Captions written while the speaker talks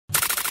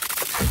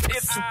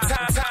Time.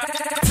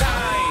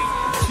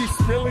 She's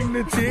spilling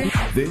the tea.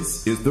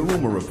 This is The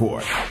Rumor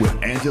Report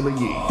with Angela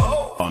Yee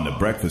on The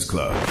Breakfast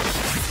Club.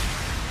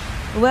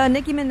 Well,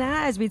 Nicki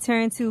Minaj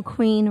returned to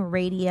Queen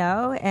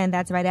Radio, and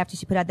that's right after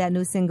she put out that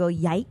new single,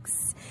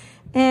 Yikes.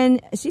 And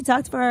she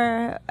talked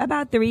for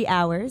about 3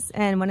 hours,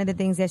 and one of the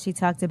things that she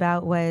talked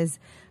about was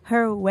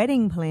her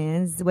wedding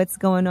plans. What's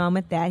going on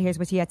with that? Here's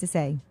what she had to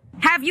say.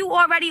 Have you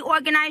already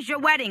organized your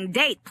wedding,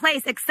 date,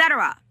 place,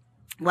 etc.?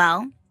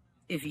 Well,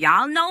 if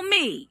y'all know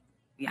me,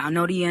 y'all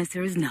know the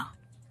answer is no.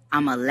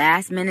 I'm a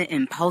last-minute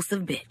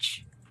impulsive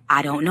bitch.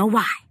 I don't know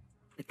why,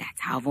 but that's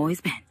how I've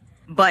always been.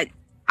 But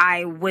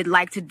I would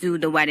like to do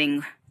the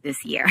wedding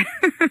this year.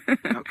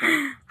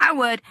 Okay. I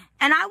would.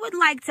 And I would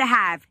like to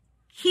have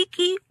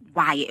Kiki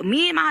Wyatt.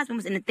 Me and my husband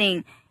was in the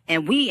thing,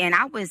 and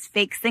I was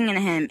fake singing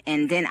to him,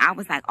 and then I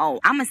was like, oh,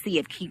 I'm going to see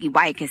if Kiki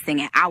Wyatt can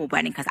sing at our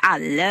wedding, because I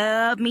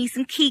love me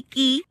some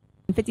Kiki.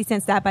 50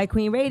 Cent stopped by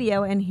Queen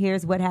Radio, and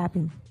here's what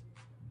happened.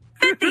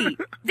 50, did you ever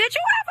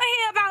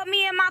hear about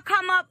me and my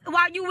come up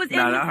while you was in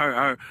Nah, I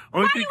heard.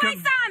 Why you ain't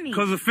sign me?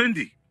 Because of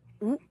Fendi.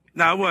 Ooh.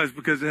 Nah, it was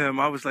because of him.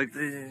 I was like,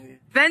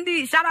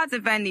 Fendi, shout out to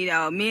Fendi,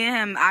 though. Me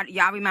and him,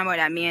 y'all remember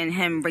that me and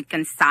him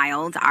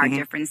reconciled our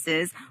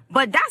differences.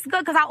 But that's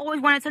good, because I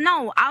always wanted to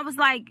know. I was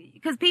like,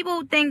 because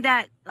people think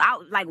that,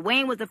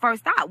 Wayne was the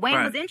first stop.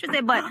 Wayne was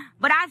interested, but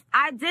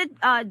I did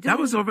do that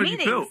was already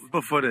meetings. built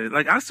before that.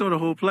 Like, I saw the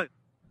whole play.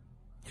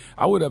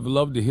 I would have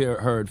loved to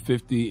heard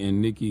 50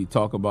 and Nicki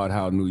talk about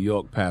how New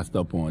York passed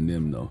up on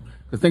them, though.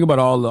 Because think about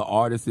all the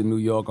artists in New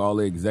York, all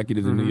the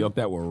executives in New York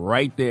that were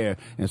right there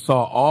and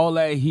saw all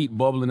that heat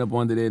bubbling up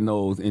under their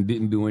nose and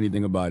didn't do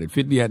anything about it.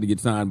 50 had to get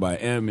signed by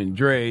M and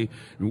Dre.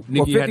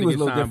 Nicki had to get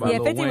signed by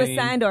Lil 50 Wayne. was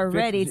signed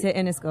already to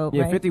Interscope,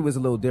 Yeah, right? 50 was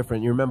a little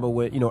different. You remember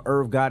what,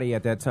 Irv Gotti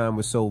at that time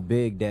was so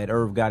big that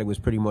Irv Gotti was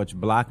pretty much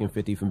blocking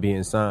 50 from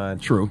being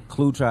signed. True.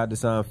 Clue tried to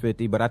sign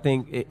 50, but I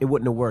think it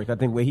wouldn't have worked. I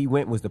think where he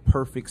went was the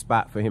perfect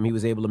spot for him. He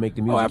was able to make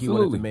the music he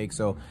wanted to make,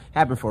 so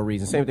happened for a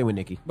reason. Same thing with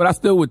Nicki. But I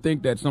still would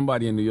think that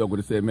somebody in New York would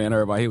have said, man,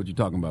 Irv, I hear what you're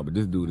talking about, but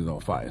this dude is on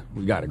fire.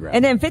 We got to grab him.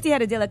 And then 50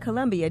 had a deal at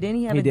Columbia. Didn't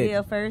he have a did.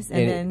 deal first?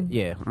 And then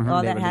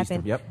all they that released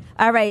happened? him. Yep.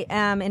 All right.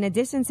 In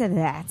addition to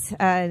that,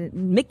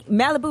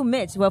 Malibu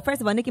Mitch. Well,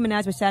 first of all, Nicki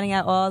Minaj was shouting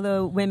out all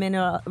the women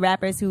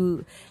rappers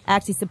who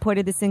actually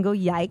supported the single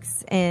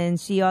Yikes. And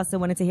she also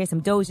wanted to hear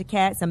some Doja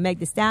Cat, some Meg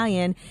Thee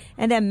Stallion.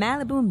 And then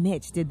Malibu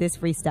Mitch did this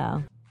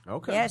freestyle.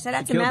 Okay. Yeah, shout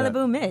out to Killed Malibu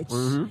that.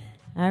 Mitch.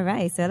 All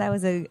right, so that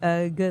was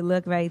a good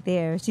look right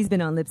there. She's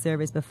been on lip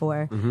service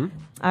before.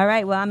 All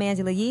right, well, I'm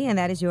Angela Yee, and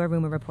that is your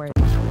Rumor Report.